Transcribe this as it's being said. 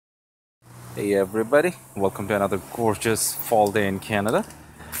Hey everybody, welcome to another gorgeous fall day in Canada.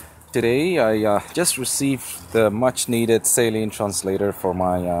 Today I just received the much needed Selin translator for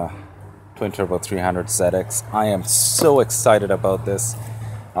my Twin Turbo 300 ZX. I am so excited about this.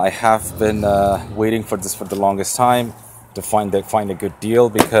 I have been waiting for this for the longest time to find a good deal,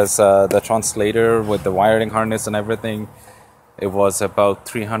 because the translator with the wiring harness and everything, it was about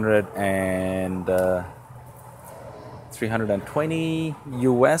 320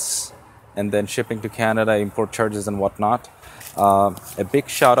 US, and then shipping to Canada, import charges and whatnot. A big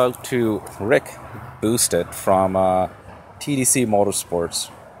shout out to Rick Boosted from TDC Motorsports.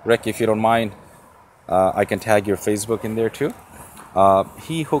 Rick, if you don't mind, I can tag your Facebook in there too.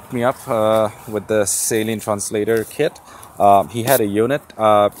 He hooked me up with the Selin translator kit. He had a unit.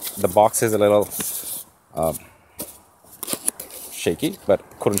 The box is a little shaky, but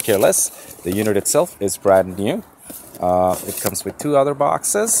couldn't care less. The unit itself is brand new. It comes with two other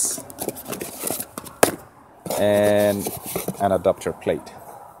boxes and an adapter plate.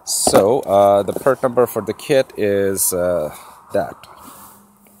 So the part number for the kit is that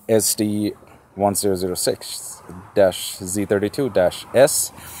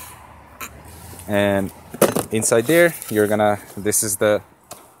SD1006-Z32-S, and inside there this is the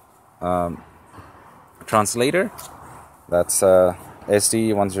translator. That's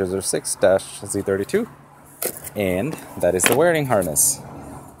SD1006-Z32, and that is the wiring harness.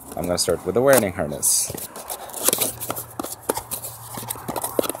 I'm going to start with the wiring harness.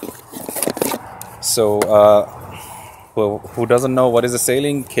 So, well, who doesn't know what is a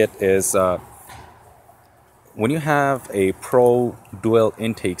Selin kit is, when you have a Pro dual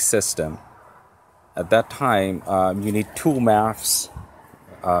intake system, at that time you need two MAFs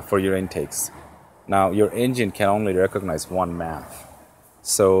for your intakes. Now your engine can only recognize one MAF.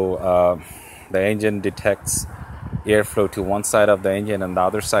 So the engine detects airflow to one side of the engine, and the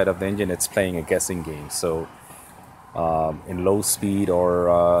other side of the engine it's playing a guessing game. So in low speed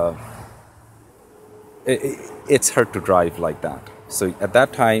or it's hard to drive like that. So at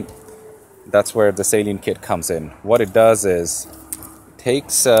that time, that's where the Selin kit comes in. What it does is it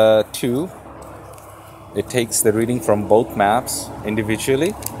takes the reading from both maps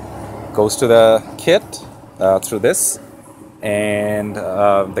individually, goes to the kit through this, and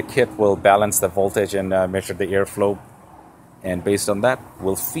the kit will balance the voltage and measure the airflow, and based on that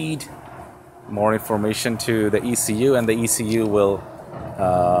will feed more information to the ECU, and the ECU will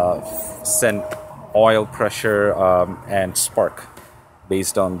send oil pressure and spark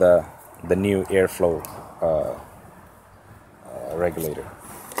based on the new airflow regulator.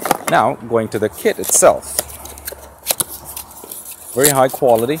 Now going to the kit itself, very high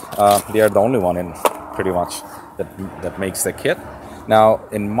quality. They are the only one in pretty much that makes the kit. Now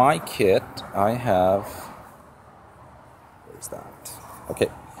in my kit I have, where's that? Okay,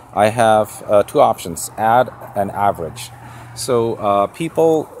 I have two options: add and average. So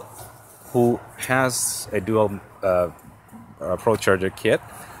people who has a dual Pro Charger kit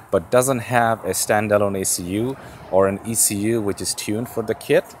but doesn't have a standalone ECU or an ECU which is tuned for the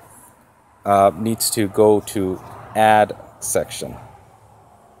kit needs to go to add section.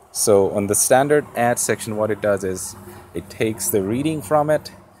 So on the standard add section, what it does is it takes the reading from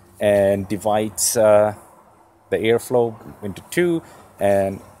it and divides the airflow into two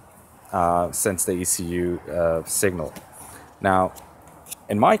and sends the ECU signal. Now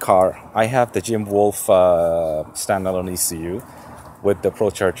in my car, I have the Jim Wolf standalone ECU with the Pro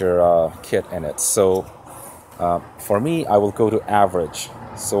Charger kit in it. So for me, I will go to average.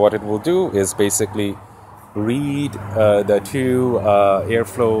 So what it will do is basically read the two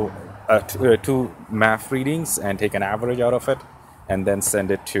two MAF readings and take an average out of it, and then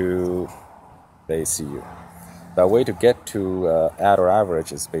send it to the ECU. The way to get to add or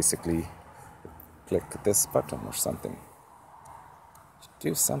average is basically click this button or something.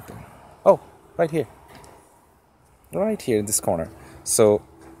 Do something. Oh, right here in this corner. So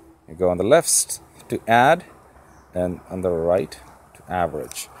you go on the left to add, and on the right to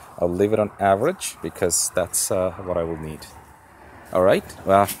average. I'll leave it on average because that's what I will need. Alright,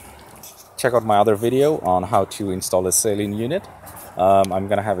 well, check out my other video on how to install a Selin unit. I'm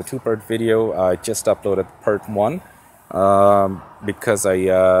gonna have a two-part video. I just uploaded part 1 because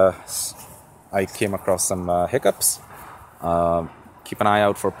I came across some hiccups. Keep an eye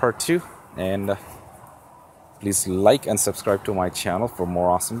out for part 2, and please like and subscribe to my channel for more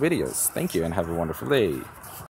awesome videos. Thank you and have a wonderful day.